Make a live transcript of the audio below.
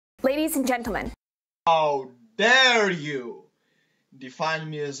Ladies and gentlemen. How dare you define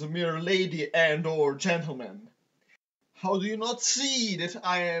me as a mere lady and or gentleman? How do you not see that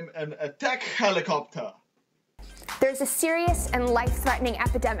I am an attack helicopter? There's a serious and life-threatening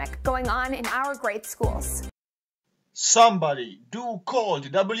epidemic going on in our grade schools. Somebody do call the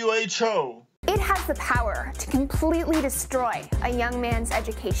WHO. It has the power to completely destroy a young man's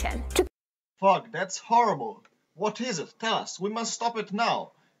education. Fuck, that's horrible. What is it? Tell us. We must stop it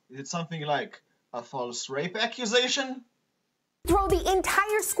now. Is it something like a false rape accusation? Throw the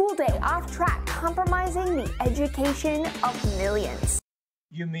entire school day off track, compromising the education of millions.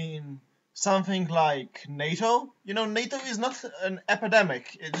 You mean something like NATO? You know, NATO is not an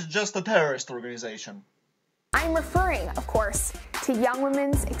epidemic, it's just a terrorist organization. I'm referring, of course, to young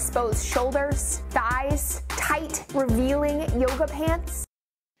women's exposed shoulders, thighs, tight, revealing yoga pants.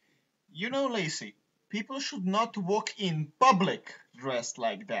 You know, Laci, people should not walk in public dressed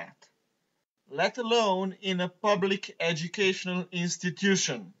like that, let alone in a public educational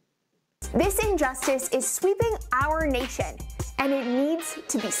institution. This injustice is sweeping our nation, and it needs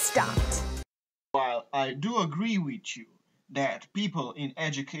to be stopped. While I do agree with you that people in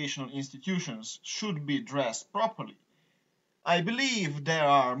educational institutions should be dressed properly, I believe there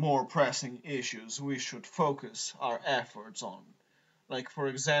are more pressing issues we should focus our efforts on. Like, for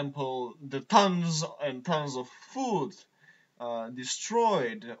example, the tons and tons of food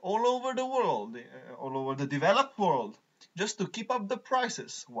destroyed all over the world, all over the developed world, just to keep up the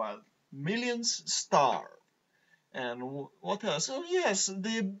prices while millions starve. And what else? Oh yes,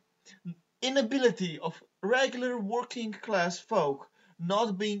 the inability of regular working class folk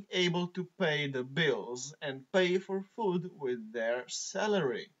not being able to pay the bills and pay for food with their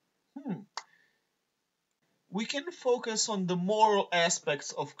salary. We can focus on the moral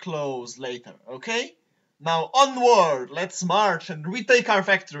aspects of clothes later, okay? Now onward, let's march and retake our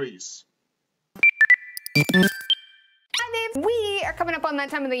factories. We are coming up on that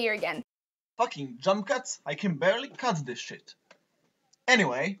time of the year again. Fucking jump cuts? I can barely cut this shit.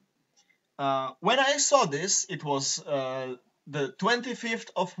 Anyway, when I saw this, it was the 25th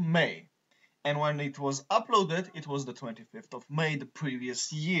of May. And when it was uploaded, it was the 25th of May the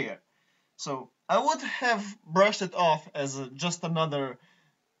previous year. So I would have brushed it off as just another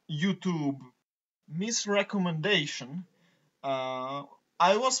YouTube misrecommendation. I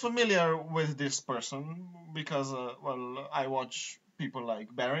was familiar with this person because, well, I watch people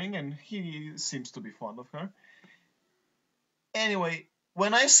like Bering and he seems to be fond of her. Anyway,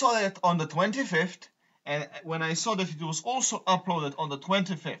 when I saw it on the 25th, and when I saw that it was also uploaded on the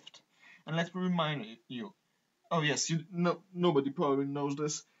 25th, and let me remind you, oh yes, nobody probably knows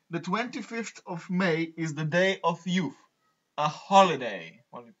this, the 25th of May is the Day of Youth, a holiday.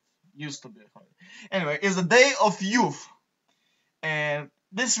 Well, it used to be a holiday. Anyway, it's the Day of Youth, and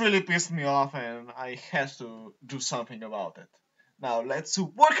this really pissed me off, and I had to do something about it. Now let's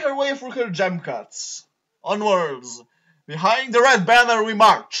work our way through her jump cuts. Onwards, behind the red banner we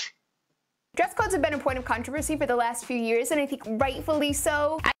march. Dress codes have been a point of controversy for the last few years, and I think rightfully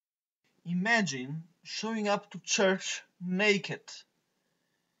so. Imagine showing up to church naked.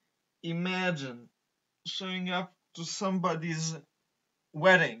 Imagine showing up to somebody's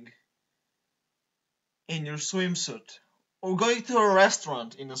wedding in your swimsuit, or going to a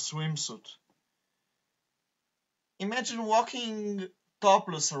restaurant in a swimsuit. Imagine walking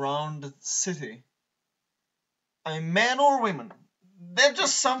topless around the city. I mean, men or women, that's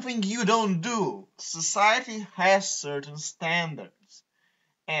just something you don't do. Society has certain standards,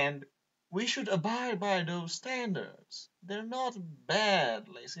 and we should abide by those standards. They're not bad,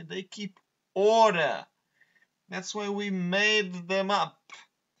 Laci. They keep order. That's why we made them up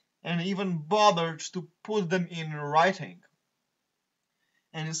and even bothered to put them in writing.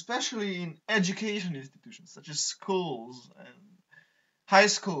 And especially in education institutions such as schools and high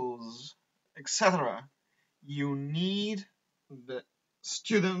schools, etc., you need the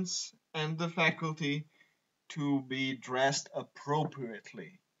students and the faculty to be dressed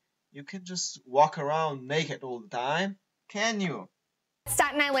appropriately. You can just walk around naked all the time, can you?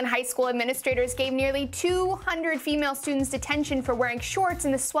 Staten Island High School administrators gave nearly 200 female students detention for wearing shorts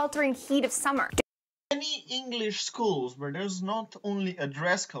in the sweltering heat of summer. Many English schools where there's not only a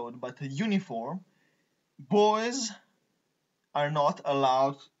dress code but a uniform, boys are not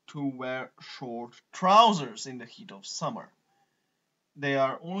allowed to wear short trousers in the heat of summer. They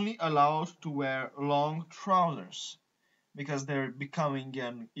are only allowed to wear long trousers because they're becoming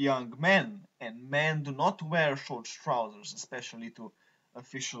young men, and men do not wear short trousers, especially to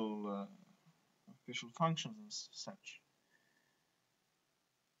official functions and such.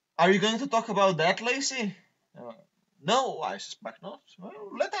 Are you going to talk about that, Laci? No, I suspect not. Well,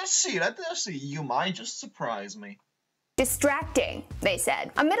 let us see, You might just surprise me. Distracting, they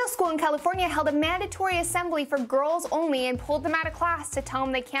said. A middle school in California held a mandatory assembly for girls only and pulled them out of class to tell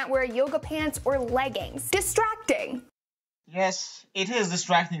them they can't wear yoga pants or leggings. Distracting. Yes, it is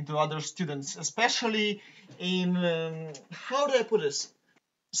distracting to other students, especially in, how do I put this?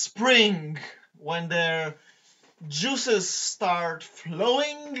 Spring, when their juices start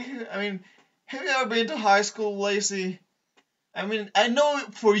flowing. I mean, have you ever been to high school, Laci? I mean, I know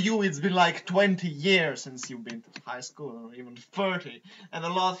for you it's been like 20 years since you've been to high school, or even 30, and a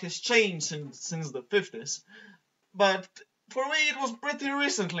lot has changed since the 50s. But for me it was pretty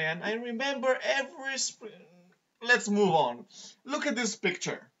recently, and I remember every spring. Let's move on. Look at this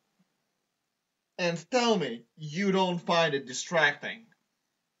picture. And tell me you don't find it distracting.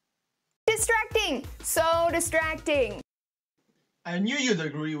 Distracting! So distracting! I knew you'd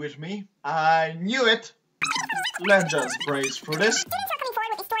agree with me. I knew it. Let's just brace through this. Students who are coming forward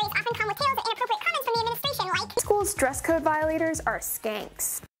with these stories often come with tales of inappropriate comments from the administration, like School's dress code violators are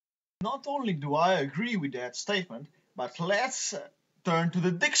skanks. Not only do I agree with that statement, but let's turn to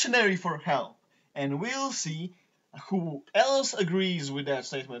the dictionary for help, and we'll see who else agrees with that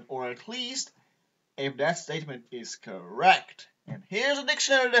statement, or at least if that statement is correct. And here's a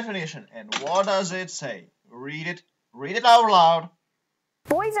dictionary definition, and what does it say? Read it out loud.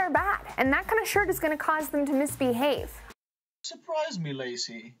 Boys are bad, and that kind of shirt is going to cause them to misbehave. Surprise me,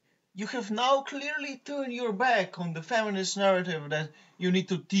 Laci. You have now clearly turned your back on the feminist narrative that you need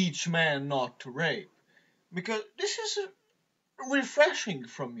to teach men not to rape. Because this is refreshing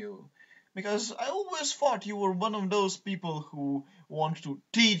from you. Because I always thought you were one of those people who want to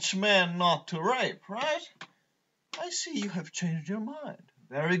teach men not to rape, right? I see you have changed your mind.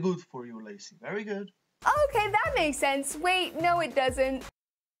 Very good for you, Laci. Very good. Okay, that makes sense. Wait, no it doesn't.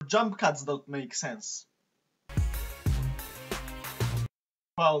 Jump cuts don't make sense.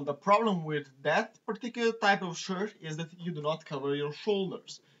 Well, the problem with that particular type of shirt is that you do not cover your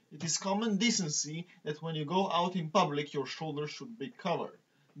shoulders. It is common decency that when you go out in public, your shoulders should be covered.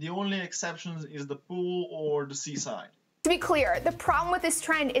 The only exceptions is the pool or the seaside. To be clear, the problem with this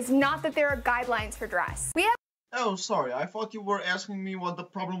trend is not that there are guidelines for dress. We have Oh, sorry, I thought you were asking me what the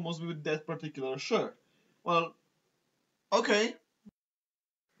problem was with that particular shirt. Well, okay.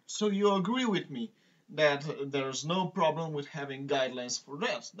 So you agree with me that there's no problem with having guidelines for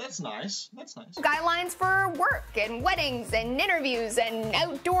dress. That's nice, that's nice. guidelines for work and weddings and interviews and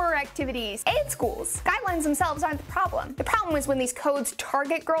outdoor activities and schools. Guidelines themselves aren't the problem. The problem is when these codes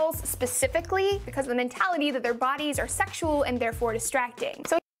target girls specifically because of the mentality that their bodies are sexual and therefore distracting.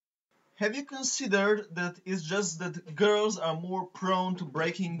 So have you considered that it's just that girls are more prone to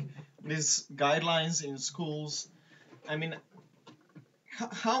breaking these guidelines in schools? I mean,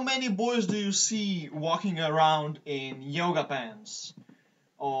 how many boys do you see walking around in yoga pants?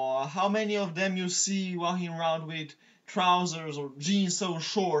 Or how many of them you see walking around with trousers or jeans so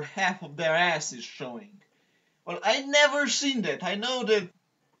short half of their ass is showing? Well, I never seen that. I know that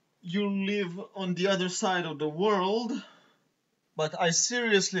you live on the other side of the world, but I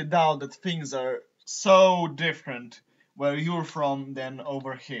seriously doubt that things are so different where you're from than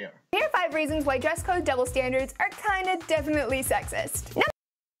over here. here are 5 reasons why dress code double standards are kinda definitely sexist.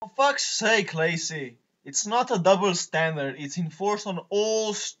 For fuck's sake, Laci. It's not a double standard, it's enforced on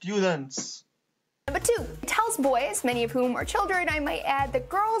all students. Number 2, it tells boys, many of whom are children, I might add, that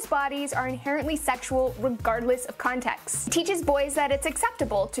girls' bodies are inherently sexual regardless of context. It teaches boys that it's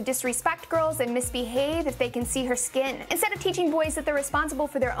acceptable to disrespect girls and misbehave if they can see her skin. Instead of teaching boys that they're responsible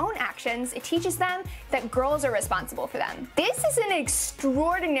for their own actions, it teaches them that girls are responsible for them. This is an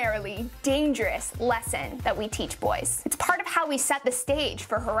extraordinarily dangerous lesson that we teach boys. It's part of how we set the stage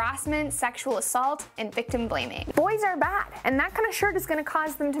for harassment, sexual assault, and victim blaming. Boys are bad, and that kind of shirt is going to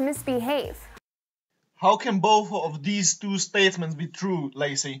cause them to misbehave. How can both of these two statements be true,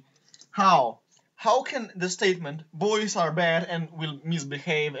 Laci? How? How can the statement, boys are bad and will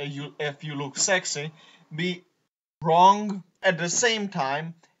misbehave if you look sexy, be wrong? At the same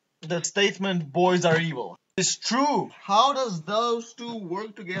time, the statement, boys are evil, is true. How does those two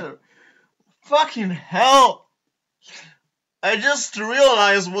work together? Fucking hell! I just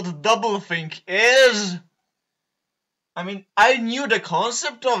realized what doublethink is. I mean, I knew the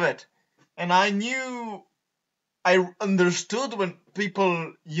concept of it. And I understood when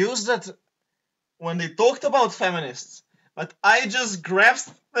people used it when they talked about feminists. But I just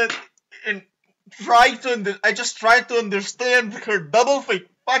grasped it and I just tried to understand her doublethink.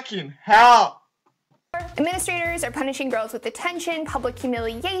 Fucking hell! Administrators are punishing girls with detention, public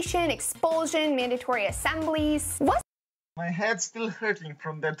humiliation, expulsion, mandatory assemblies. What? My head's still hurting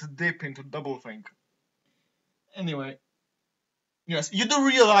from that dip into doublethink. Anyway, yes, you do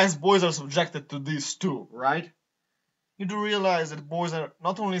realize boys are subjected to this too, right? You do realize that boys are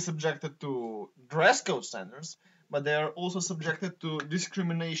not only subjected to dress code standards, but they are also subjected to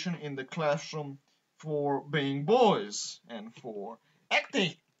discrimination in the classroom for being boys and for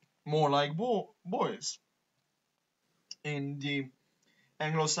acting more like boys. In the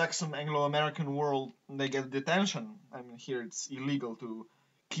Anglo-Saxon, Anglo-American world, they get detention. I mean, here it's illegal to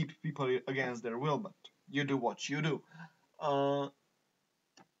keep people against their will, but you do what you do.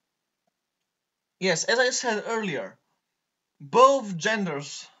 Yes, as I said earlier, both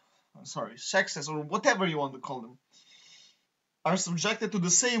genders, sexes, or whatever you want to call them, are subjected to the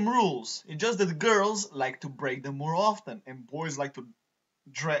same rules. It's just that girls like to break them more often, and boys like to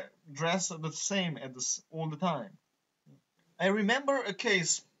dress the same all the time. I remember a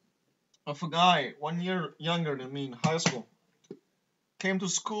case of a guy 1 year younger than me in high school. Came to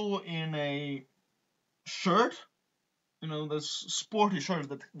school in a shirt, this sporty shirt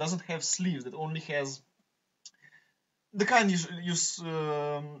that doesn't have sleeves, that only has the kind you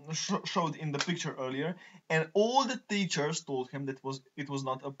showed in the picture earlier, and all the teachers told him that it was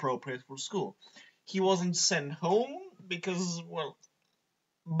not appropriate for school. He wasn't sent home because, well,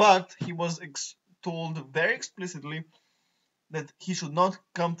 but he was told very explicitly that he should not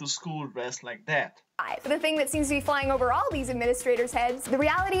come to school dressed like that. The thing that seems to be flying over all these administrators' heads, the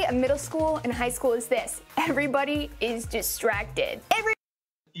reality of middle school and high school is this: everybody is distracted.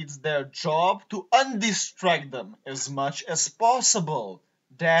 It's their job to undistract them as much as possible.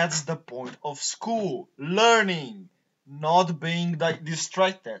 That's the point of school. Learning, not being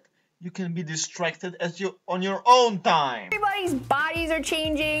distracted. You can be distracted on your own time. Everybody's bodies are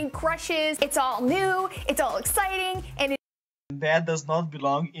changing, crushes, it's all new, it's all exciting, and that does not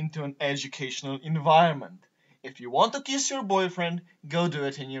belong into an educational environment. If you want to kiss your boyfriend, go do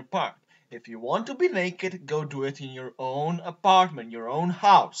it in your park. If you want to be naked, go do it in your own apartment, your own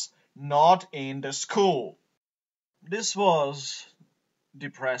house, not in the school. This was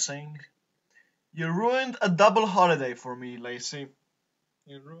depressing. You ruined a double holiday for me, Laci.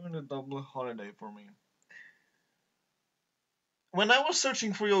 You ruined a double holiday for me. When I was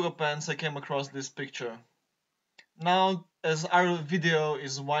searching for yoga pants, I came across this picture. Now, as our video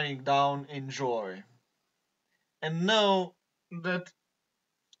is winding down, enjoy. And know that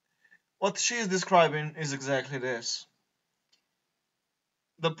what she is describing is exactly this.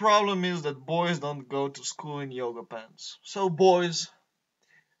 The problem is that boys don't go to school in yoga pants. So boys,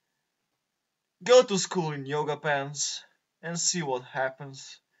 go to school in yoga pants and see what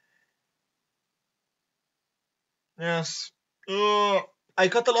happens. Yes, I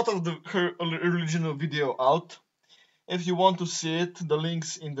cut a lot of her original video out. If you want to see it, the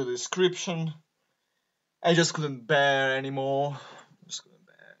link's in the description. I just couldn't bear anymore.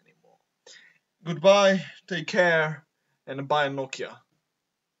 Goodbye, take care, and bye Nokia.